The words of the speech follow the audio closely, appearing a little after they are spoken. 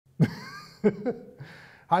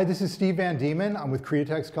Hi, this is Steve Vandeman. I'm with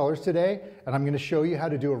Createx Colors today, and I'm going to show you how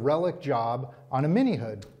to do a relic job on a mini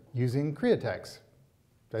hood using Createx.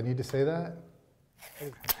 Do I need to say that?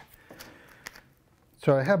 Okay.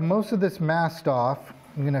 So I have most of this masked off.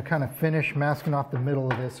 I'm going to kind of finish masking off the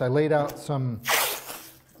middle of this. I laid out some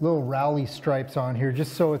little rally stripes on here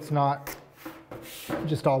just so it's not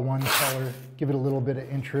just all one color. Give it a little bit of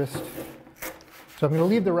interest. So I'm going to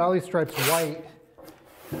leave the rally stripes white.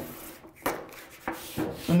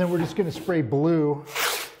 And then we're just going to spray blue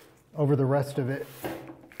over the rest of it.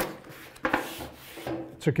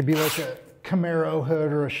 So it could be like a Camaro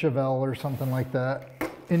hood or a Chevelle or something like that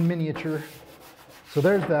in miniature. So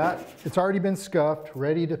there's that. It's already been scuffed,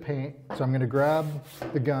 ready to paint. So I'm going to grab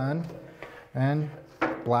the gun and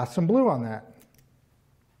blast some blue on that.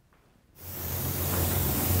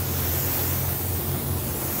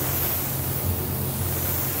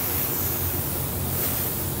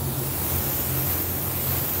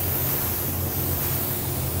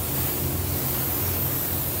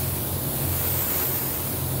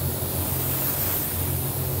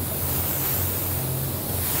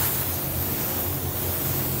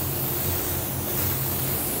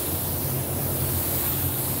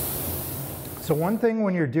 So one thing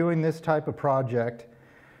when you're doing this type of project,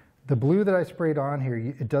 the blue that I sprayed on here,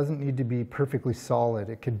 it doesn't need to be perfectly solid.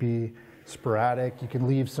 It could be sporadic. You can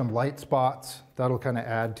leave some light spots. That'll kind of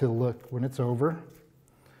add to the look when it's over.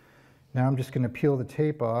 Now I'm just going to peel the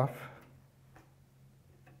tape off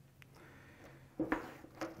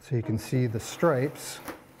so you can see the stripes.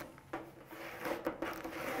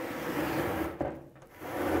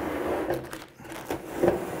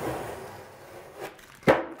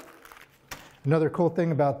 Another cool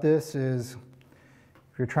thing about this is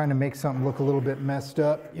if you're trying to make something look a little bit messed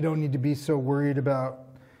up, you don't need to be so worried about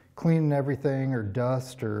cleaning everything or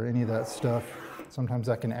dust or any of that stuff. Sometimes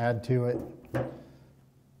that can add to it.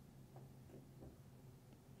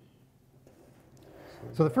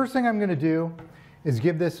 So the first thing I'm going to do is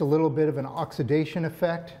give this a little bit of an oxidation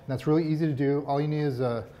effect. That's really easy to do. All you need is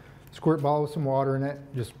a squirt bottle with some water in it.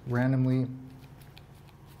 Just randomly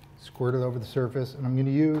squirt it over the surface. And I'm going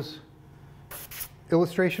to use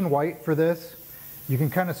illustration white for this. You can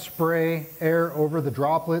kind of spray air over the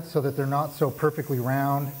droplets so that they're not so perfectly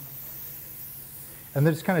round. And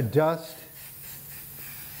then just kind of dust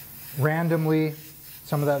randomly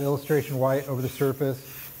some of that illustration white over the surface.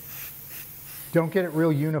 Don't get it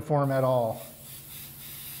real uniform at all.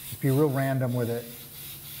 Just be real random with it.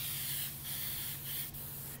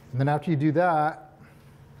 And then after you do that,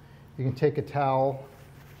 you can take a towel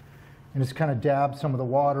and just kind of dab some of the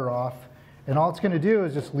water off. And all it's going to do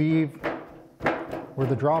is just leave where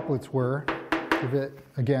the droplets were. Give it,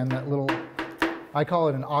 again, that little, I call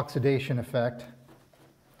it an oxidation effect.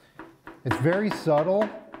 It's very subtle,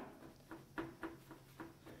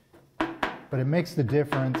 but it makes the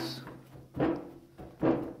difference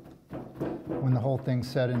when the whole thing's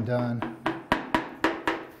said and done.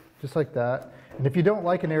 Just like that. And if you don't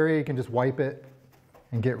like an area, you can just wipe it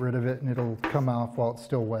and get rid of it, and it'll come off while it's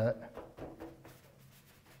still wet.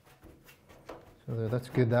 So that's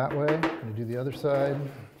good that way. I'm going to do the other side.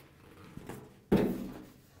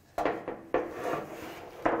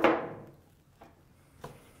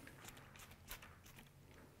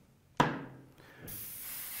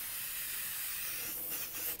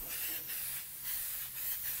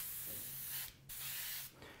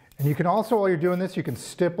 And you can also, while you're doing this, you can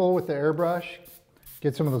stipple with the airbrush,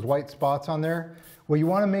 get some of those white spots on there. What you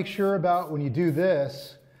want to make sure about when you do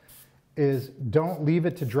this is don't leave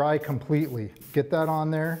it to dry completely. Get that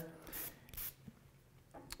on there.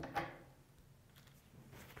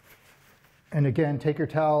 And again, take your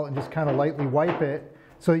towel and just kind of lightly wipe it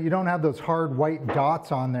so that you don't have those hard white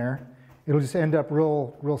dots on there. It'll just end up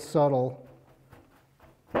real subtle.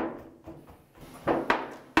 You're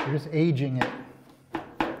just aging it.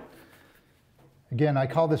 Again, I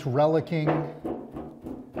call this relicing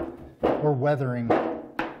or weathering.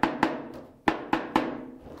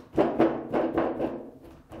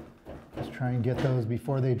 Try and get those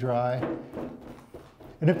before they dry.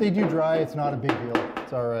 And if they do dry, it's not a big deal.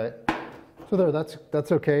 It's all right. So there,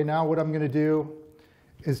 that's okay. Now what I'm going to do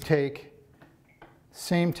is take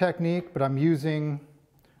same technique, but I'm using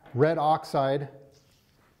red oxide.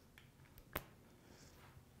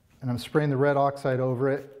 And I'm spraying the red oxide over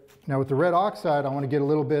it. Now with the red oxide, I want to get a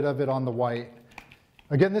little bit of it on the white.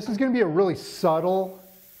 Again, this is going to be a really subtle,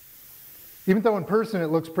 even though in person it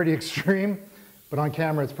looks pretty extreme. But on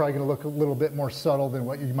camera, it's probably going to look a little bit more subtle than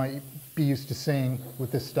what you might be used to seeing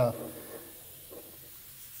with this stuff.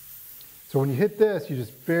 So when you hit this, you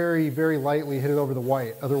just very, very lightly hit it over the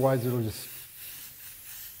white. Otherwise, it'll just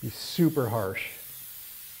be super harsh.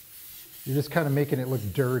 You're just kind of making it look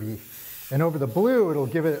dirty. And over the blue, it'll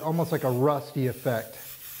give it almost like a rusty effect,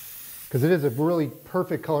 because it is a really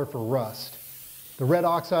perfect color for rust. The red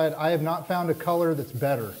oxide, I have not found a color that's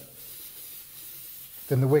better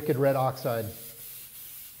than the Wicked Red Oxide.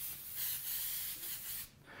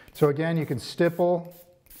 So again, you can stipple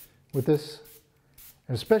with this,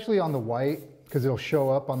 and especially on the white, because it'll show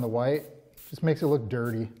up on the white. Just makes it look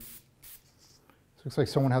dirty. It looks like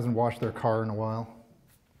someone hasn't washed their car in a while.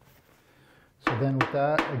 So then with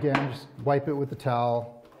that, again, just wipe it with the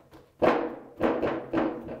towel.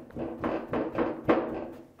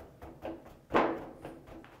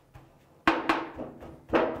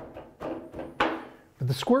 But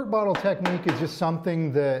the squirt bottle technique is just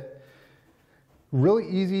something that really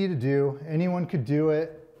easy to do. Anyone could do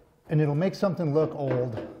it, and it'll make something look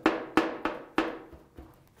old,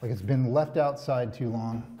 like it's been left outside too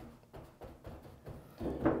long.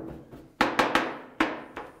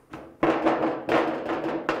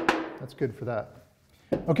 That's good for that.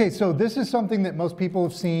 Okay, so this is something that most people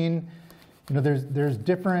have seen. You know, there's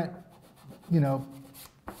different,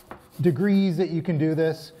 degrees that you can do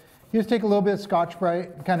this. You just take a little bit of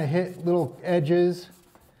Scotch-Brite, kind of hit little edges,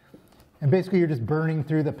 and basically you're just burning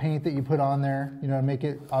through the paint that you put on there, make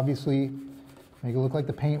it look like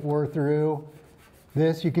the paint wore through.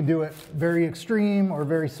 This, you can do it very extreme or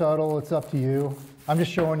very subtle, it's up to you. I'm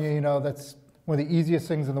just showing you, that's one of the easiest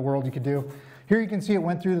things in the world you could do. Here you can see it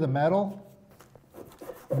went through the metal.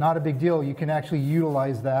 Not a big deal. You can actually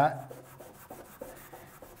utilize that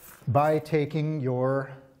by taking your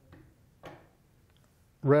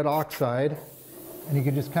red oxide, and you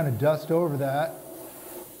can just kind of dust over that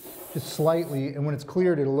just slightly, and when it's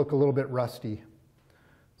cleared, it'll look a little bit rusty.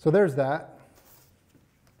 So there's that.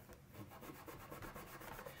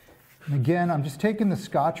 And again, I'm just taking the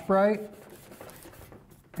Scotch-Brite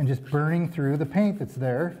and just burning through the paint that's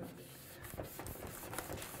there.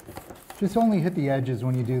 Just only hit the edges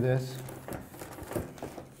when you do this.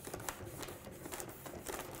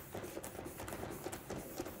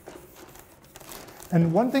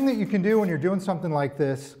 And one thing that you can do when you're doing something like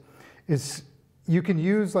this is you can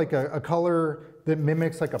use like a color that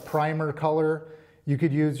mimics like a primer color. You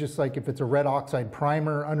could use just like if it's a red oxide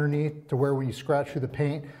primer underneath, to where when you scratch through the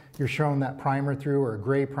paint, you're showing that primer through, or a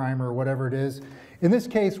gray primer, or whatever it is. In this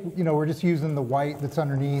case, we're just using the white that's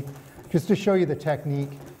underneath just to show you the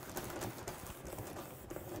technique.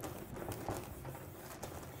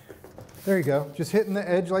 There you go, just hitting the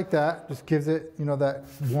edge like that, just gives it, that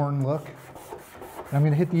worn look. And I'm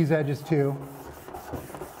gonna hit these edges too.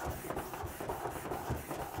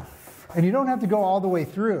 And you don't have to go all the way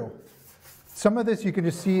through. Some of this you can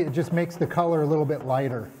just see, it just makes the color a little bit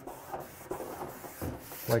lighter.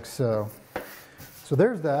 Like so. So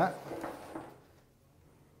there's that.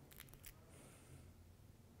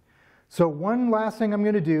 So one last thing I'm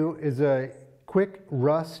gonna do is a quick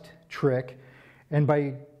rust trick. And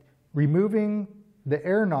by removing the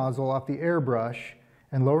air nozzle off the airbrush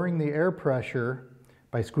and lowering the air pressure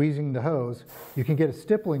by squeezing the hose, you can get a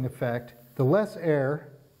stippling effect. The less air,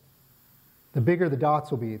 the bigger the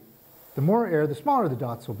dots will be. The more air, the smaller the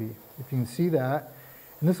dots will be, if you can see that.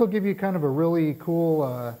 And this will give you kind of a really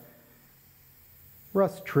cool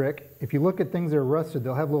rust trick. If you look at things that are rusted,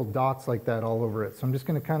 they'll have little dots like that all over it. So I'm just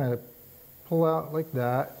going to kind of pull out like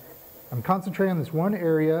that. I'm concentrating on this one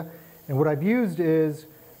area, and what I've used is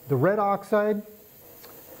the red oxide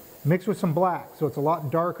mixed with some black, so it's a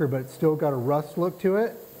lot darker, but it's still got a rust look to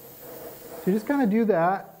it. So you just kind of do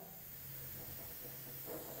that,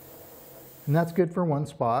 and that's good for one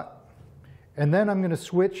spot. And then I'm going to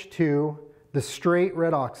switch to the straight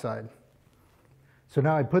red oxide. So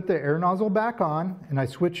now I put the air nozzle back on, and I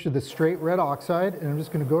switch to the straight red oxide, and I'm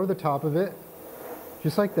just going to go to the top of it,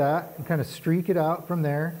 just like that, and kind of streak it out from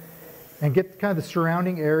there, and get kind of the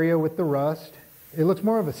surrounding area with the rust. It looks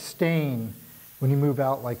more of a stain when you move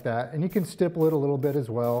out like that. And you can stipple it a little bit as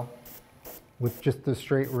well with just the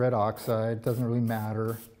straight red oxide. It doesn't really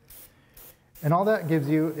matter. And all that gives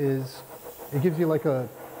you is, it gives you like a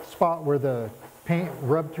spot where the paint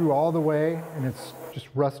rubbed through all the way, and it's just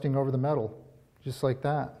rusting over the metal, just like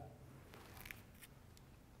that.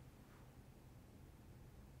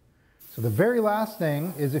 So the very last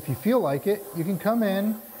thing is, if you feel like it, you can come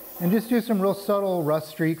in and just do some real subtle rust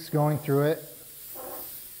streaks going through it.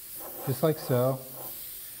 Just like so.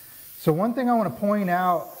 So one thing I want to point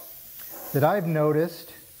out that I've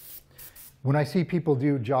noticed when I see people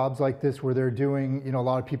do jobs like this where they're doing, a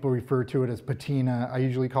lot of people refer to it as patina, I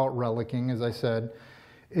usually call it relicing, as I said,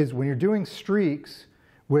 is when you're doing streaks,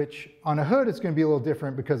 which on a hood it's going to be a little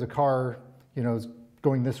different because a car, is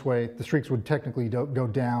going this way, the streaks would technically go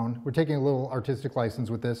down. We're taking a little artistic license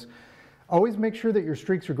with this. Always make sure that your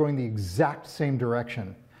streaks are going the exact same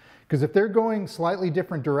direction. Because if they're going slightly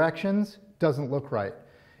different directions, it doesn't look right.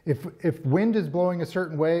 If wind is blowing a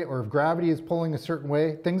certain way or if gravity is pulling a certain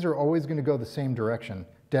way, things are always going to go the same direction.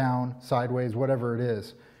 Down, sideways, whatever it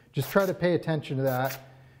is. Just try to pay attention to that,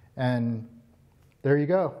 and there you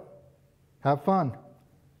go. Have fun.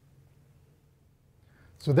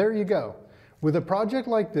 So there you go. With a project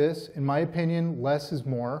like this, in my opinion, less is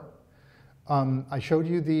more. I showed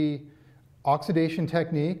you the oxidation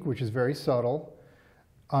technique, which is very subtle.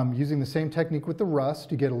 Using the same technique with the rust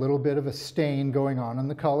to get a little bit of a stain going on in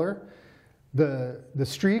the color. The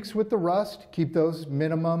streaks with the rust, keep those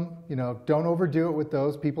minimum, don't overdo it with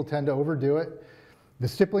those. People tend to overdo it. The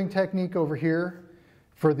stippling technique over here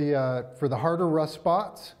for the harder rust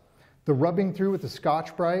spots. The rubbing through with the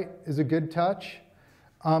Scotch-Brite is a good touch.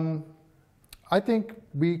 I think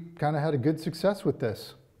we kind of had a good success with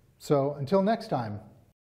this. So until next time.